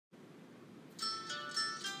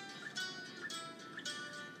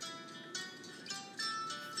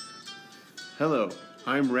Hello,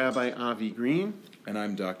 I'm Rabbi Avi Green. And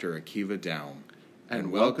I'm Dr. Akiva Down.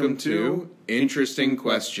 And welcome to Interesting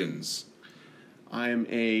Questions. I'm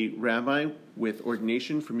a rabbi with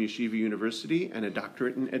ordination from Yeshiva University and a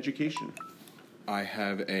doctorate in education. I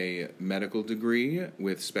have a medical degree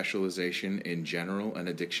with specialization in general and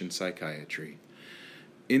addiction psychiatry.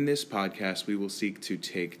 In this podcast, we will seek to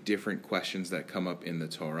take different questions that come up in the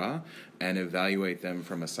Torah and evaluate them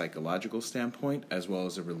from a psychological standpoint as well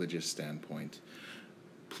as a religious standpoint.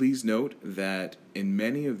 Please note that in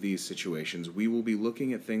many of these situations, we will be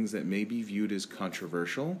looking at things that may be viewed as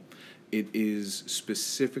controversial. It is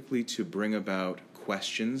specifically to bring about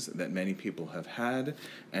questions that many people have had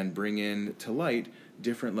and bring in to light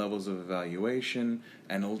different levels of evaluation,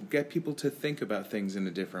 and it'll get people to think about things in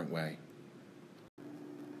a different way.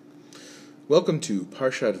 Welcome to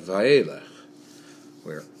Parshat Vayelech.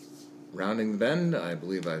 We're rounding the bend. I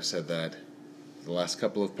believe I've said that the last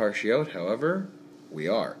couple of Parshiot, however, we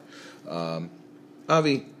are.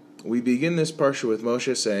 Avi, we begin this Parsha with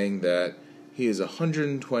Moshe saying that he is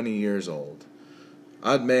 120 years old.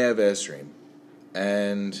 Ad Me'av Esrim.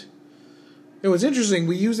 And it was interesting,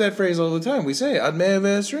 we use that phrase all the time. We say Ad Me'av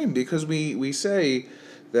Esrim because we say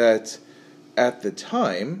that at the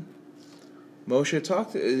time, Moshe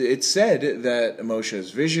talked, it said that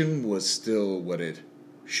Moshe's vision was still what it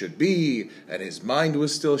should be, and his mind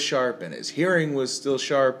was still sharp, and his hearing was still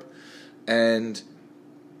sharp, and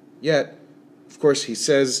yet, of course, he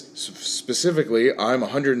says specifically, I'm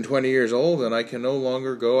 120 years old and I can no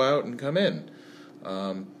longer go out and come in.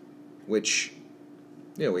 Which,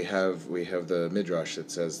 we have the Midrash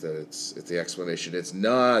that says that it's the explanation. It's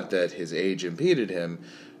not that his age impeded him.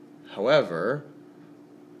 However,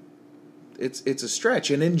 it's a stretch.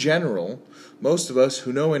 And in general, most of us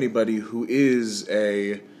who know anybody who is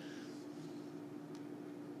even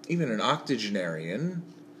an octogenarian,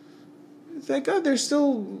 thank God there's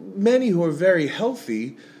still many who are very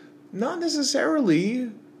healthy, not necessarily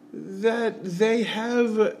that they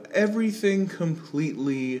have everything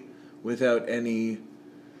completely without any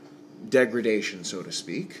degradation, so to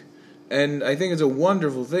speak. And I think it's a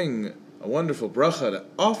wonderful thing, a wonderful bracha to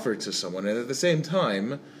offer to someone, and at the same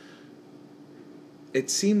time, it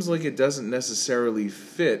seems like it doesn't necessarily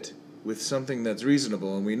fit with something that's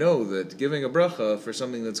reasonable, and we know that giving a bracha for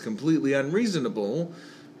something that's completely unreasonable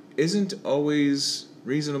isn't always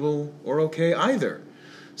reasonable or okay either.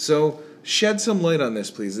 So shed some light on this,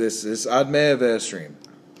 please. This Ad Me'av Esrim.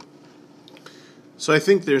 So I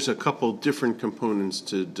think there's a couple different components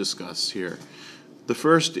to discuss here. The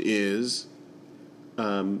first is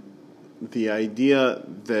the idea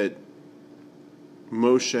that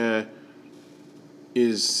Moshe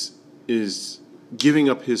is giving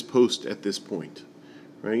up his post at this point,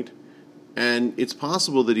 right? And it's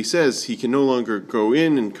possible that he says he can no longer go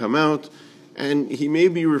in and come out, and he may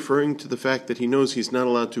be referring to the fact that he knows he's not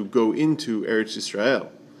allowed to go into Eretz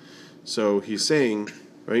Yisrael. So he's saying,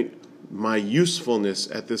 right, my usefulness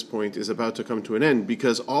at this point is about to come to an end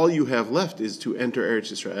because all you have left is to enter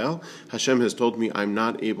Eretz Yisrael. Hashem has told me I'm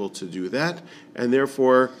not able to do that, and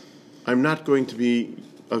therefore I'm not going to be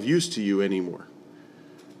of use to you anymore.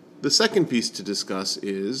 The second piece to discuss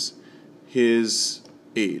is his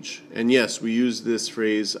age. And yes, we use this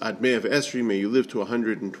phrase, Ad Me'av Esrim, may you live to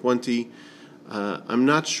 120. I'm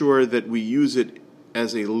not sure that we use it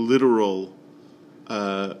as a literal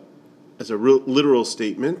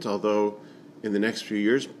statement, although in the next few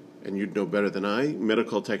years, and you'd know better than I,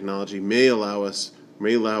 medical technology may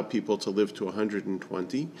allow people to live to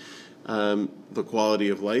 120. The quality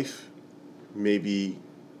of life may be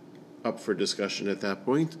up for discussion at that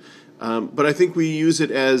point. But I think we use it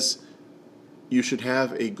as you should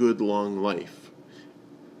have a good long life,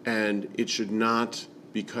 and it should not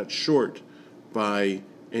be cut short by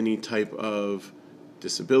any type of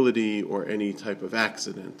disability or any type of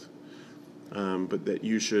accident, but that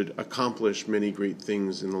you should accomplish many great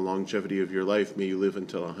things in the longevity of your life. May you live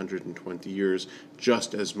until 120 years,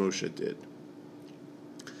 just as Moshe did.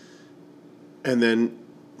 And then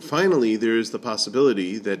finally, there is the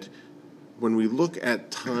possibility that when we look at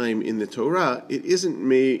time in the Torah, it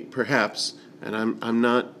isn't perhaps, and I'm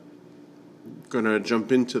not going to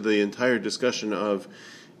jump into the entire discussion of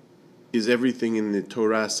is everything in the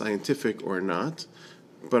Torah scientific or not,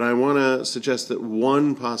 but I want to suggest that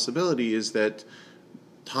one possibility is that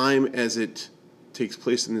time as it takes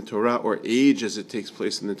place in the Torah, or age as it takes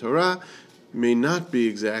place in the Torah, may not be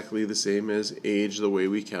exactly the same as age the way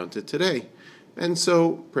we count it today. And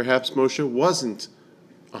so perhaps Moshe wasn't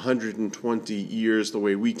 120 years the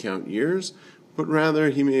way we count years, but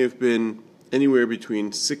rather he may have been anywhere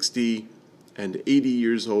between 60 and 80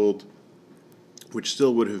 years old, which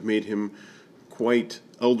still would have made him quite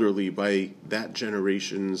elderly by that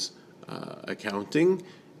generation's accounting,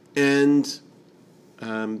 and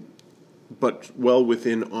but well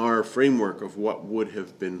within our framework of what would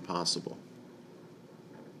have been possible.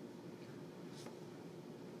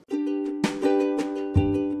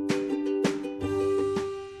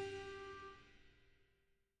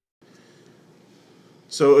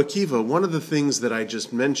 So Akiva, one of the things that I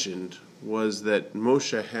just mentioned was that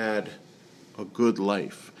Moshe had a good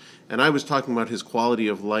life. And I was talking about his quality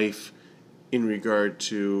of life in regard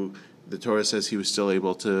to, the Torah says he was still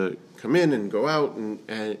able to come in and go out,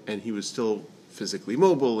 and he was still physically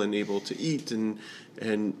mobile and able to eat and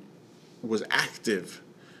was active.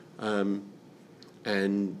 And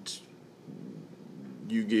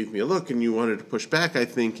you gave me a look and you wanted to push back, I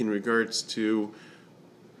think, in regards to,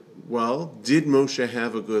 well, did Moshe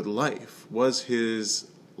have a good life? Was his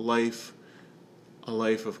life a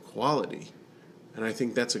life of quality? And I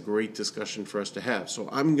think that's a great discussion for us to have. So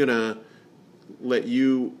I'm going to let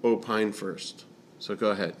you opine first. So go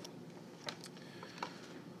ahead.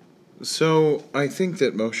 So I think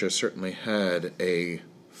that Moshe certainly had a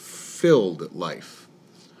filled life.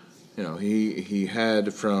 You know, he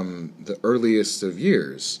had from the earliest of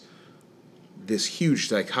years this huge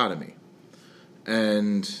dichotomy.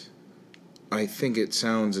 And I think it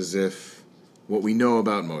sounds as if what we know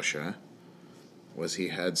about Moshe was he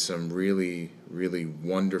had some really, really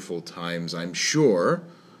wonderful times, I'm sure,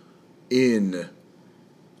 in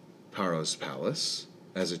Paro's palace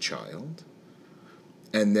as a child.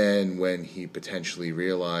 And then when he potentially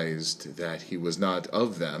realized that he was not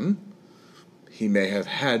of them, he may have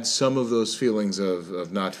had some of those feelings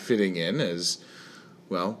of not fitting in, as,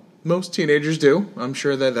 well, most teenagers do. I'm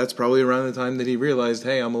sure that that's probably around the time that he realized,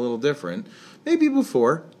 hey, I'm a little different. Maybe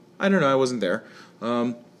before. I don't know. I wasn't there.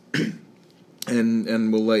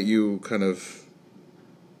 And we'll let you kind of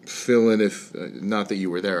fill in if, not that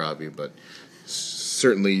you were there, Avi, but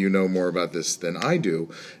certainly you know more about this than I do.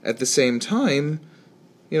 At the same time,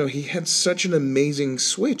 you know, he had such an amazing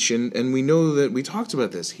switch, and we know that we talked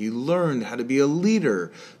about this. He learned how to be a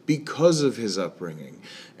leader because of his upbringing,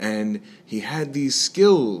 and he had these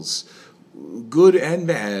skills, good and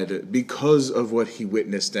bad, because of what he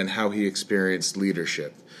witnessed and how he experienced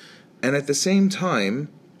leadership. And at the same time,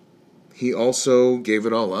 he also gave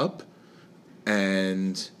it all up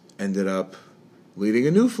and ended up leading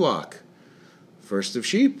a new flock, first of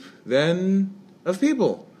sheep, then of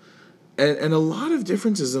people. And a lot of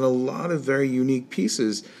differences and a lot of very unique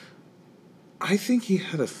pieces. I think he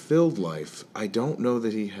had a filled life. I don't know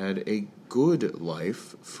that he had a good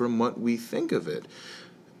life from what we think of it.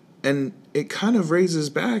 And it kind of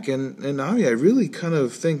raises back, and I really kind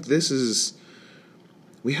of think this is,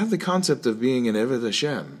 we have the concept of being an Eved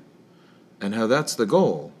Hashem, and how that's the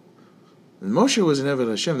goal. And Moshe was an Eved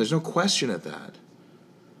Hashem, there's no question at that.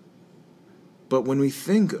 But when we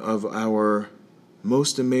think of our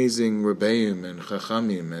most amazing Rebbeim and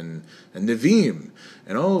Chachamim and Nevi'im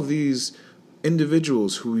and all of these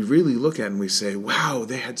individuals who we really look at and we say, wow,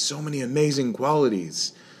 they had so many amazing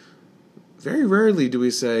qualities. Very rarely do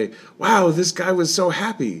we say, wow, this guy was so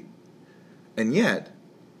happy. And yet,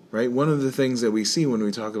 right, one of the things that we see when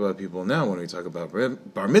we talk about people now, when we talk about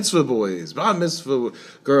bar mitzvah boys, bar mitzvah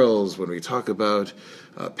girls, when we talk about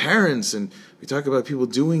parents, and we talk about people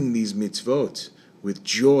doing these mitzvot with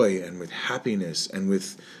joy and with happiness and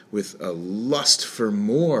with a lust for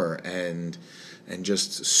more and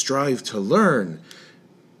just strive to learn.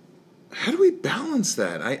 How do we balance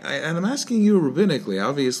that? And I'm asking you rabbinically.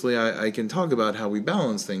 Obviously, I can talk about how we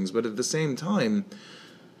balance things, but at the same time,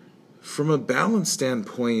 from a balance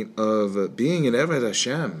standpoint of being an Eved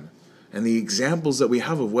Hashem and the examples that we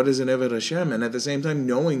have of what is an Eved Hashem, and at the same time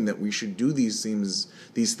knowing that we should do these things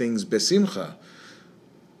besimcha.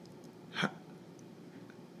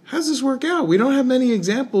 How does this work out? We don't have many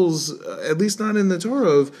examples, at least not in the Torah,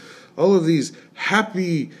 of all of these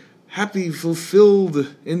happy,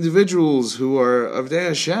 fulfilled individuals who are Avdei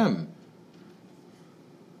Hashem.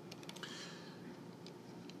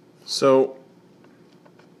 So,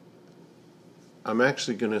 I'm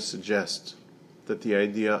actually going to suggest that the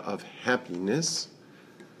idea of happiness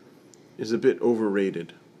is a bit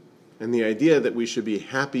overrated. And the idea that we should be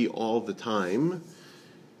happy all the time,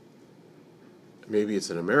 maybe it's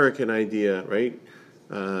an American idea, right?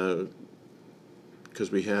 Because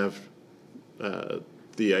we have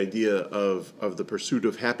the idea of the pursuit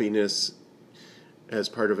of happiness as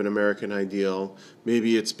part of an American ideal.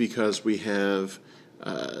 Maybe it's because we have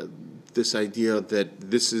this idea that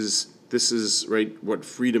this is right, what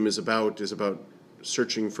freedom is about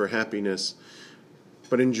searching for happiness.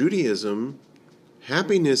 But in Judaism,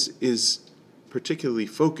 happiness is particularly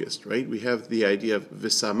focused, right? We have the idea of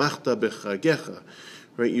v'samachta b'chagecha,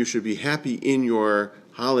 right? You should be happy in your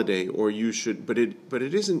holiday, or you should, but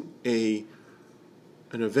it isn't an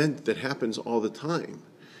event that happens all the time.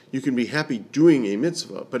 You can be happy doing a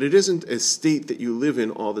mitzvah, but it isn't a state that you live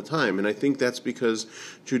in all the time. And I think that's because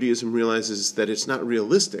Judaism realizes that it's not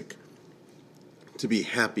realistic to be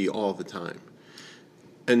happy all the time.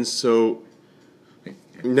 And so,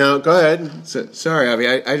 now, go ahead. Sorry, Avi,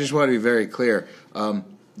 I just want to be very clear.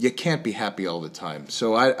 You can't be happy all the time.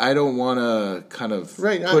 So I don't want to kind of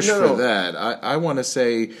push for that. I want to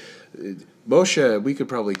say, Moshe, we could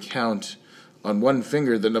probably count on one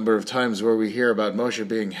finger the number of times where we hear about Moshe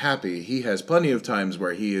being happy. He has plenty of times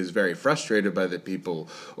where he is very frustrated by the people,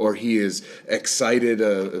 or he is excited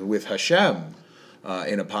with Hashem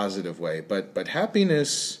in a positive way. But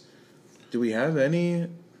happiness, do we have any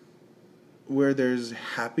where there's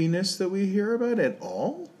happiness that we hear about at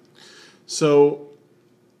all? So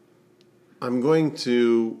I'm going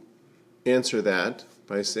to answer that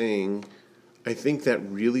by saying I think that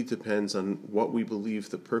really depends on what we believe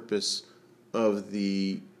the purpose of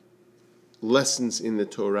the lessons in the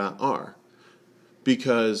Torah are,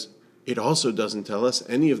 because it also doesn't tell us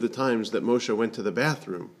any of the times that Moshe went to the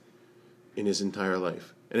bathroom in his entire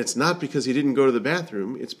life. And it's not because he didn't go to the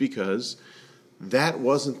bathroom, it's because that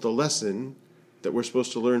wasn't the lesson that we're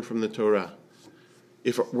supposed to learn from the Torah.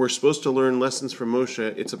 If we're supposed to learn lessons from Moshe,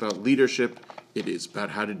 it's about leadership, it is about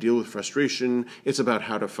how to deal with frustration, it's about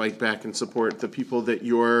how to fight back and support the people that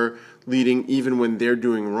you're leading even when they're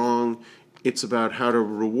doing wrong. It's about how to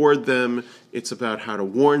reward them. It's about how to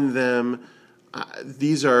warn them.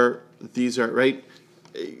 These are right.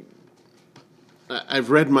 I've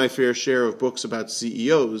read my fair share of books about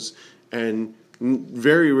CEOs, and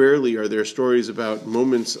very rarely are there stories about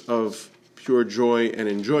moments of pure joy and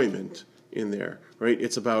enjoyment in there. Right?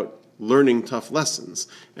 It's about learning tough lessons.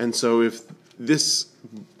 And so, if this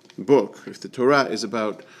book, if the Torah is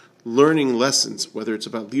about learning lessons, whether it's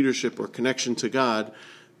about leadership or connection to God,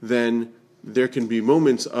 then there can be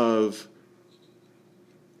moments of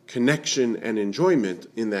connection and enjoyment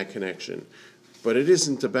in that connection. But it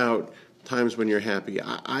isn't about times when you're happy.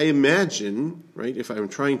 I imagine, right, if I'm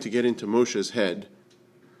trying to get into Moshe's head,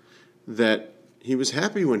 that he was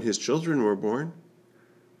happy when his children were born.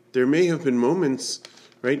 There may have been moments,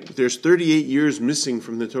 right, there's 38 years missing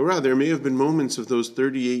from the Torah. There may have been moments of those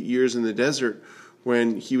 38 years in the desert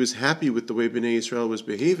when he was happy with the way Bnei Israel was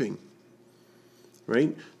behaving.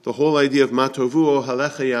 Right? The whole idea of Matovu o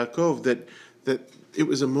Halecha Yaakov, that it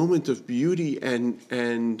was a moment of beauty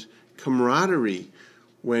and camaraderie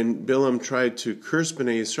when Bilam tried to curse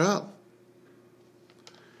Bnei Israel.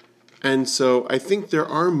 And so I think there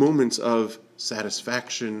are moments of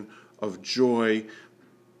satisfaction, of joy.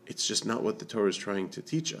 It's just not what the Torah is trying to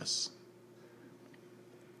teach us.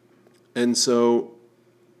 And so,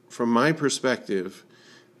 from my perspective,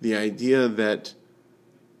 the idea that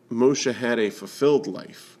Moshe had a fulfilled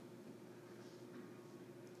life,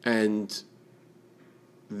 and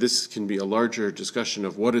this can be a larger discussion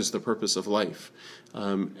of what is the purpose of life,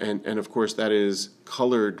 and of course that is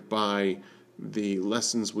colored by the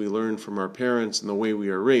lessons we learn from our parents and the way we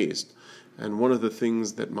are raised. And one of the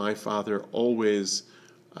things that my father always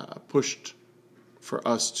pushed for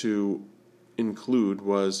us to include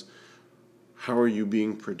was, how are you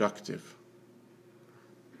being productive?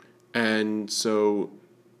 And so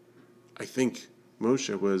I think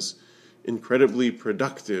Moshe was incredibly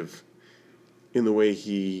productive in the way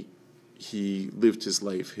he lived his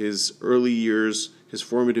life. His early years, his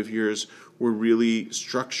formative years, were really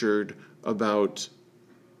structured about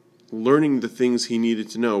learning the things he needed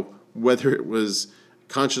to know, whether it was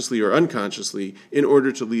consciously or unconsciously, in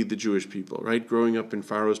order to lead the Jewish people, right? Growing up in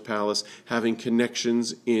Pharaoh's palace, having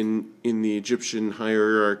connections in the Egyptian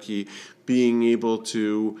hierarchy, being able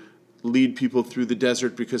to lead people through the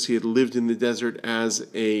desert because he had lived in the desert as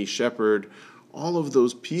a shepherd. All of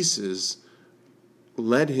those pieces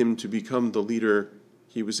led him to become the leader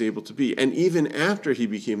he was able to be. And even after he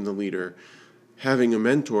became the leader, having a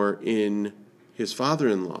mentor in his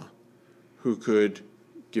father-in-law who could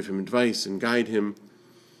give him advice and guide him,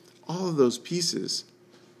 all of those pieces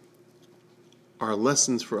are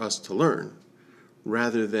lessons for us to learn,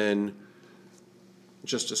 rather than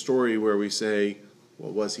just a story where we say,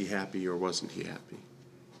 well, was he happy or wasn't he happy?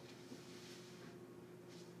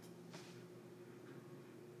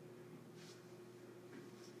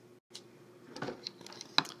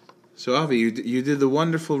 So, Avi, you did the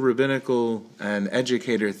wonderful rabbinical and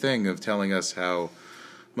educator thing of telling us how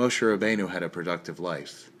Moshe Rabbeinu had a productive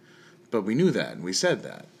life. But we knew that, and we said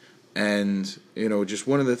that. And, just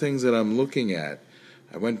one of the things that I'm looking at,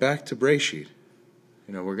 I went back to Breshit,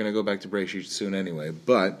 we're going to go back to Breshit soon anyway.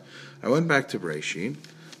 But I went back to Breshit,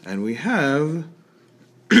 and we have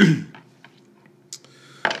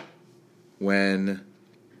when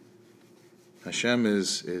Hashem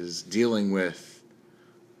is dealing with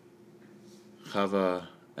Chava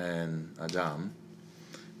and Adam,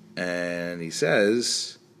 and he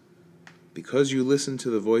says, because you listened to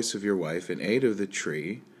the voice of your wife and ate of the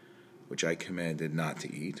tree, which I commanded not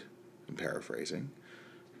to eat, I'm paraphrasing,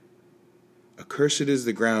 accursed is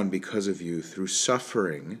the ground because of you, through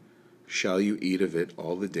suffering shall you eat of it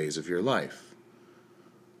all the days of your life.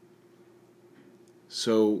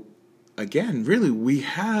 So, again, really,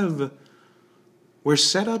 we're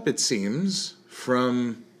set up, it seems,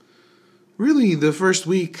 from really the first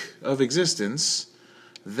week of existence,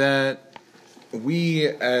 that we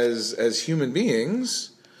as human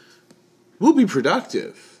beings will be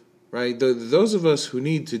productive, right? Those of us who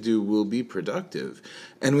need to do will be productive.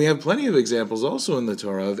 And we have plenty of examples also in the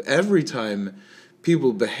Torah of every time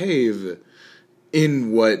people behave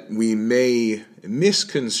in what we may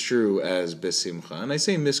misconstrue as besimcha. And I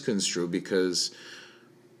say misconstrue because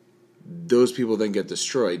those people then get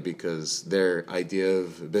destroyed because their idea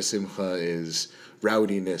of besimcha is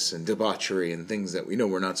rowdiness and debauchery and things that we know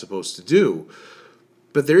we're not supposed to do.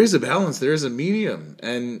 But there is a balance, there is a medium,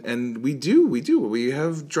 and we do. We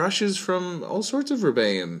have drushes from all sorts of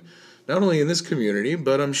rebbeim, not only in this community,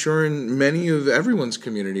 but I'm sure in many of everyone's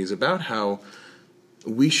communities, about how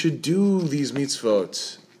we should do these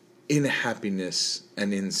mitzvot in happiness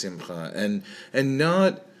and in simcha, and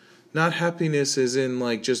not happiness as in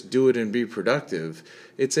like just do it and be productive.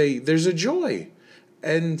 There's a joy,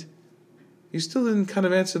 and you still didn't kind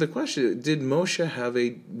of answer the question. Did Moshe have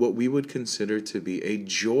what we would consider to be a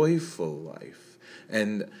joyful life?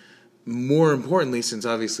 And more importantly, since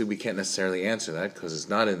obviously we can't necessarily answer that because it's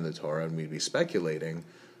not in the Torah and we'd be speculating,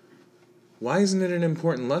 why isn't it an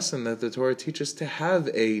important lesson that the Torah teaches to have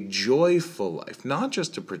a joyful life, not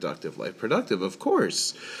just a productive life? Productive, of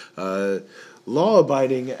course.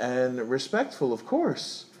 Law-abiding and respectful, of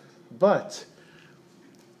course. But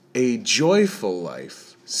a joyful life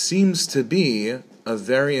seems to be a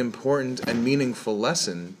very important and meaningful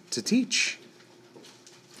lesson to teach.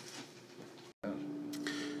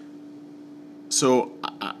 So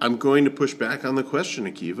I'm going to push back on the question,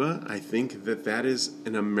 Akiva. I think that is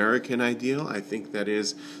an American ideal. I think that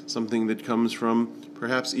is something that comes from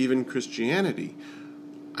perhaps even Christianity.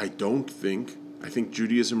 I think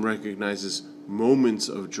Judaism recognizes moments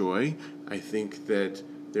of joy. I think that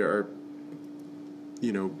there are,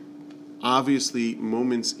 obviously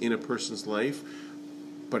moments in a person's life,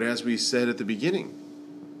 but as we said at the beginning,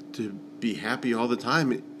 to be happy all the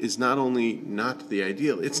time is not only not the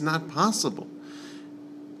ideal, it's not possible.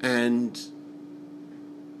 And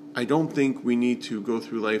I don't think we need to go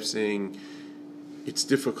through life saying it's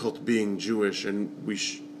difficult being Jewish and we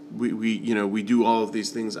do all of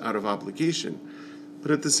these things out of obligation.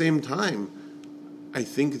 But at the same time, I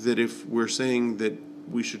think that if we're saying that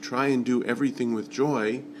we should try and do everything with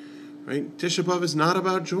joy, right? Tisha B'Av is not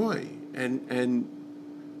about joy, and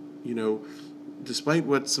despite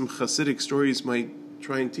what some Hasidic stories might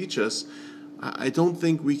try and teach us, I don't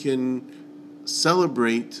think we can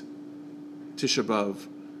celebrate Tisha B'Av.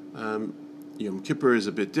 Yom Kippur is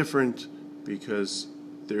a bit different because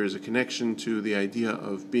there is a connection to the idea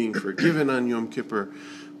of being forgiven on Yom Kippur,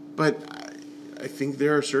 but I think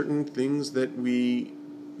there are certain things that we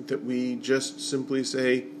just simply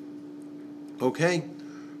say, okay.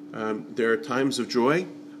 There are times of joy,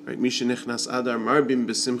 right? Misha nechnas Adar marbim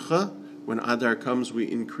besimcha. When Adar comes,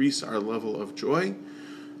 we increase our level of joy.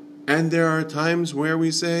 And there are times where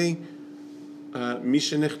we say,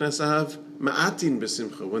 Misha nechnas Av ma'atin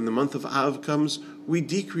besimcha. When the month of Av comes, we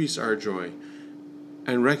decrease our joy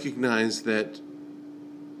and recognize that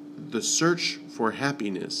the search for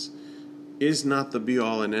happiness is not the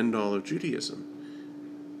be-all and end-all of Judaism.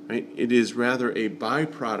 Right? It is rather a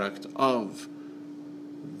byproduct of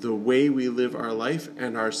the way we live our life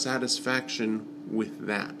and our satisfaction with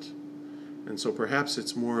that. And so perhaps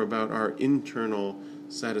it's more about our internal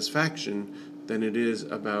satisfaction than it is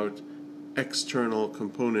about external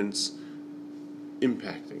components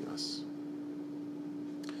impacting us.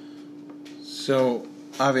 So,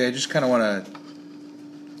 Avi, I just kind of want to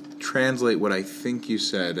translate what I think you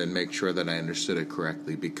said and make sure that I understood it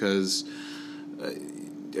correctly, because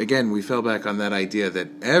again, we fell back on that idea that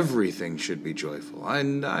everything should be joyful.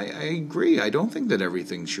 And I agree. I don't think that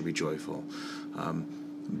everything should be joyful.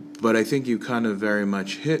 But I think you kind of very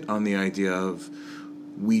much hit on the idea of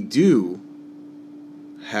we do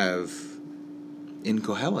have in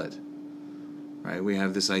Kohelet, right? We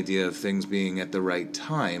have this idea of things being at the right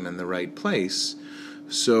time and the right place.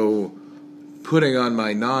 So, putting on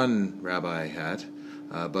my non-rabbi hat,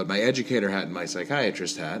 but my educator hat and my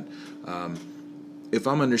psychiatrist hat, if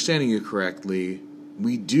I'm understanding you correctly,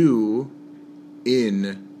 we do,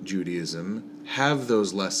 in Judaism, have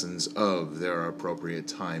those lessons of there are appropriate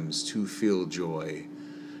times to feel joy,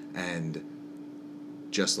 and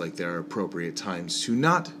just like there are appropriate times to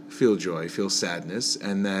not feel joy, feel sadness,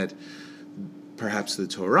 and that perhaps the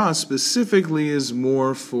Torah specifically is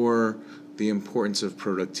more for the importance of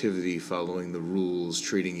productivity, following the rules,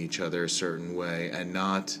 treating each other a certain way, and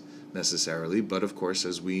not necessarily, but of course,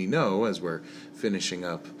 as we know, as we're finishing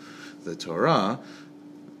up the Torah,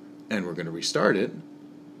 and we're going to restart it,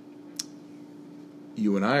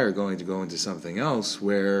 you and I are going to go into something else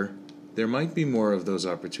where there might be more of those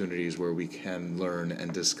opportunities where we can learn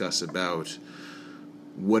and discuss about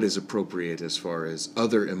what is appropriate as far as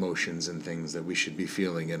other emotions and things that we should be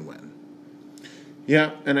feeling and when.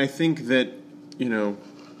 Yeah, and I think that,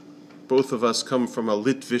 both of us come from a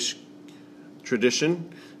Litvish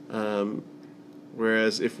tradition,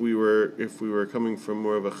 whereas if we were coming from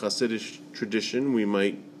more of a Hasidic tradition, we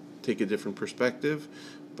might take a different perspective,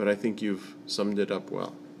 but I think you've summed it up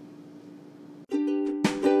well.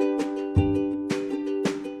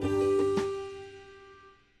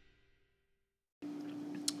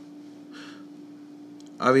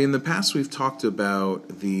 Avi, in the past we've talked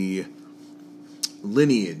about the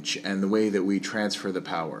lineage and the way that we transfer the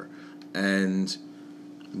power. And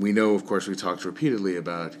we know, of course, we talked repeatedly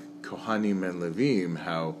about Kohanim and Levim,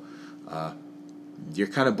 how you're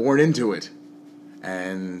kind of born into it.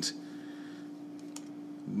 And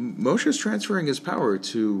Moshe's transferring his power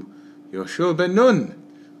to Yoshua ben Nun,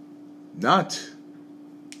 not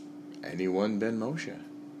anyone ben Moshe.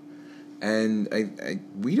 And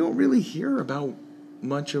we don't really hear about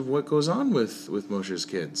much of what goes on with Moshe's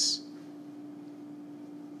kids.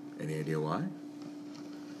 Any idea why?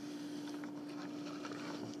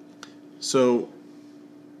 So,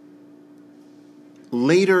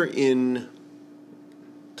 later in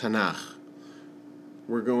Tanakh,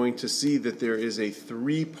 we're going to see that there is a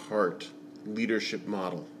 3-part leadership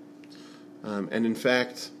model. And in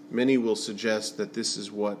fact, many will suggest that this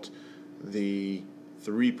is what the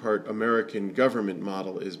 3-part American government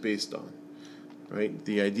model is based on, right?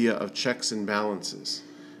 The idea of checks and balances.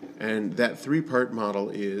 And that 3-part model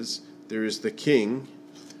is, there is the king,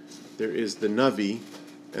 there is the Navi,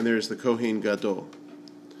 and there is the Kohen Gadol.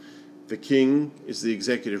 The king is the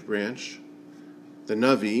executive branch. The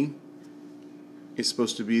Navi is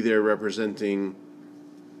supposed to be there representing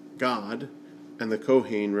God, and the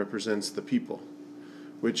Kohen represents the people,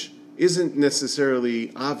 which isn't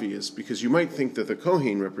necessarily obvious, because you might think that the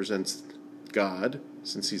Kohen represents God,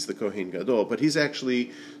 since he's the Kohen Gadol, but he's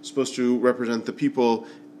actually supposed to represent the people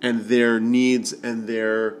and their needs, and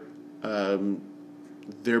they're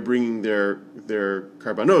bringing their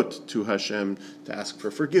karbanot to Hashem to ask for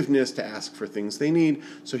forgiveness, to ask for things they need.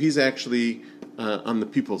 So he's actually on the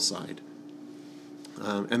people's side.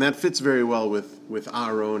 And that fits very well with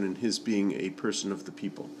Aaron and his being a person of the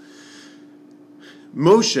people.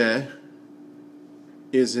 Moshe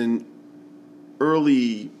is an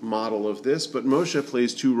early model of this, but Moshe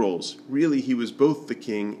plays 2 roles. Really, he was both the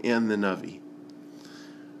king and the Navi.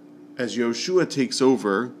 As Yoshua takes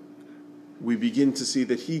over, we begin to see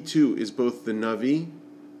that he too is both the Navi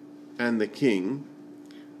and the king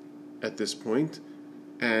at this point.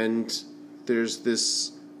 And there's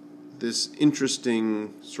this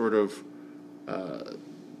interesting sort of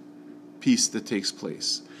piece that takes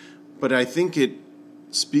place. But I think it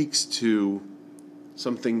speaks to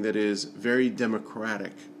something that is very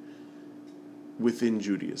democratic within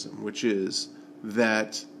Judaism, which is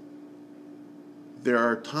that there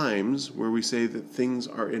are times where we say that things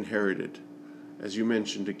are inherited. As you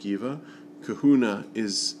mentioned, Akiva, kahuna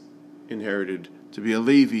is inherited. To be a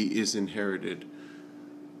Levi is inherited.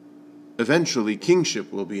 Eventually,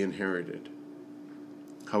 kingship will be inherited.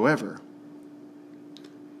 However,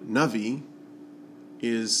 Navi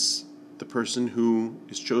is the person who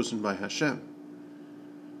is chosen by Hashem.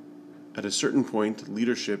 At a certain point,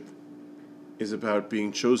 leadership is about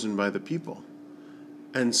being chosen by the people.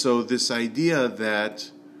 And so this idea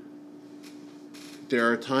that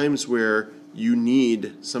there are times where you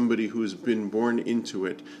need somebody who has been born into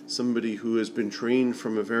it, somebody who has been trained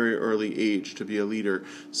from a very early age to be a leader,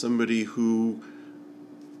 somebody who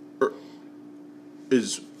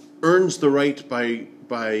earns the right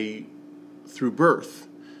by through birth,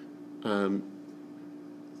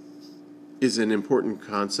 is an important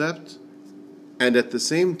concept. And at the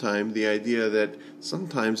same time, the idea that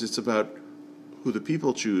sometimes it's about who the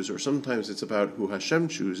people choose, or sometimes it's about who Hashem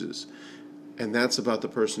chooses. And that's about the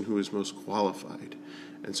person who is most qualified.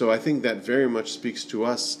 And so I think that very much speaks to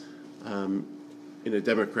us in a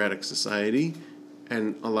democratic society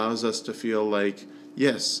and allows us to feel like,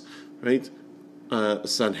 yes, right, a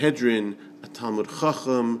Sanhedrin, a Talmud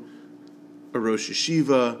Chacham, a Rosh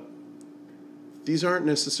Yeshiva, these aren't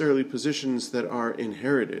necessarily positions that are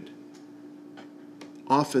inherited.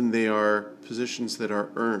 Often they are positions that are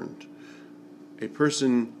earned. A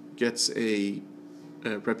person gets a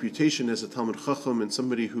reputation as a Talmud Chacham and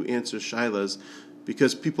somebody who answers shaylas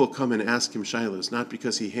because people come and ask him shaylas, not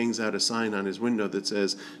because he hangs out a sign on his window that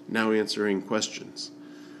says, now answering questions.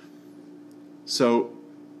 So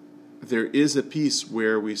there is a piece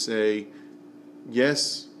where we say,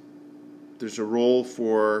 yes, there's a role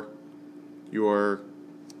for your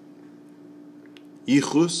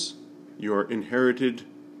yichus, your inherited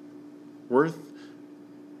worth,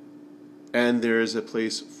 and there is a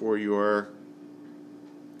place for your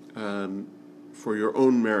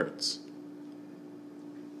own merits.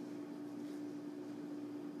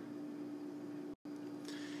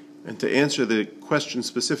 And to answer the question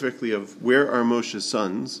specifically of where are Moshe's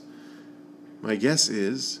sons, my guess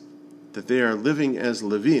is that they are living as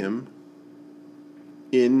Leviim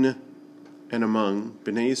in and among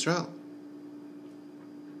Bnei Yisrael.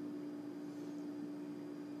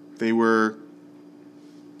 They were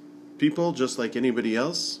people just like anybody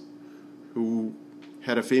else who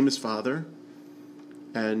had a famous father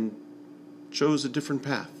and chose a different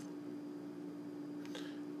path.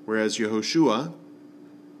 Whereas Yehoshua,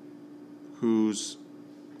 whose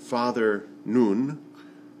father Nun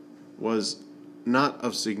was not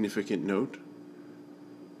of significant note,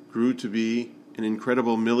 grew to be an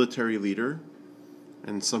incredible military leader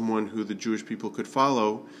and someone who the Jewish people could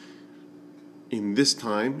follow in this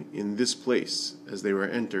time, in this place, as they were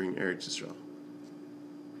entering Eretz Yisrael.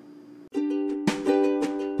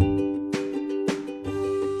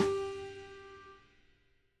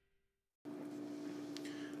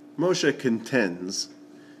 Moshe contends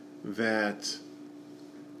that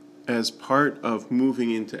as part of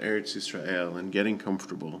moving into Eretz Yisrael and getting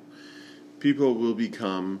comfortable, people will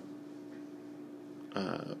become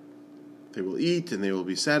they will eat and they will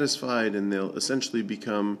be satisfied and they'll essentially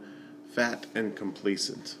become fat and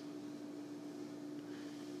complacent.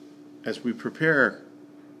 As we prepare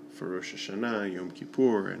for Rosh Hashanah, Yom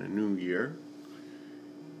Kippur, and a new year,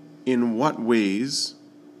 in what ways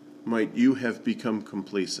might you have become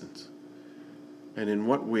complacent? And in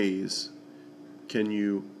what ways can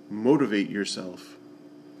you motivate yourself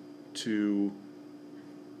to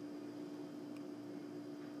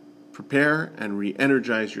prepare and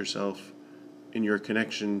re-energize yourself in your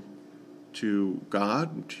connection to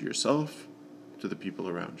God, to yourself, to the people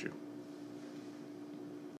around you?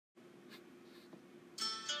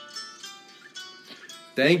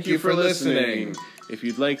 Thank you for listening. If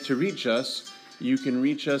you'd like to reach us, you can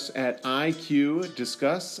reach us at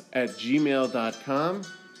iqdiscuss@gmail.com.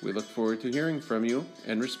 We look forward to hearing from you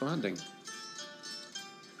and responding.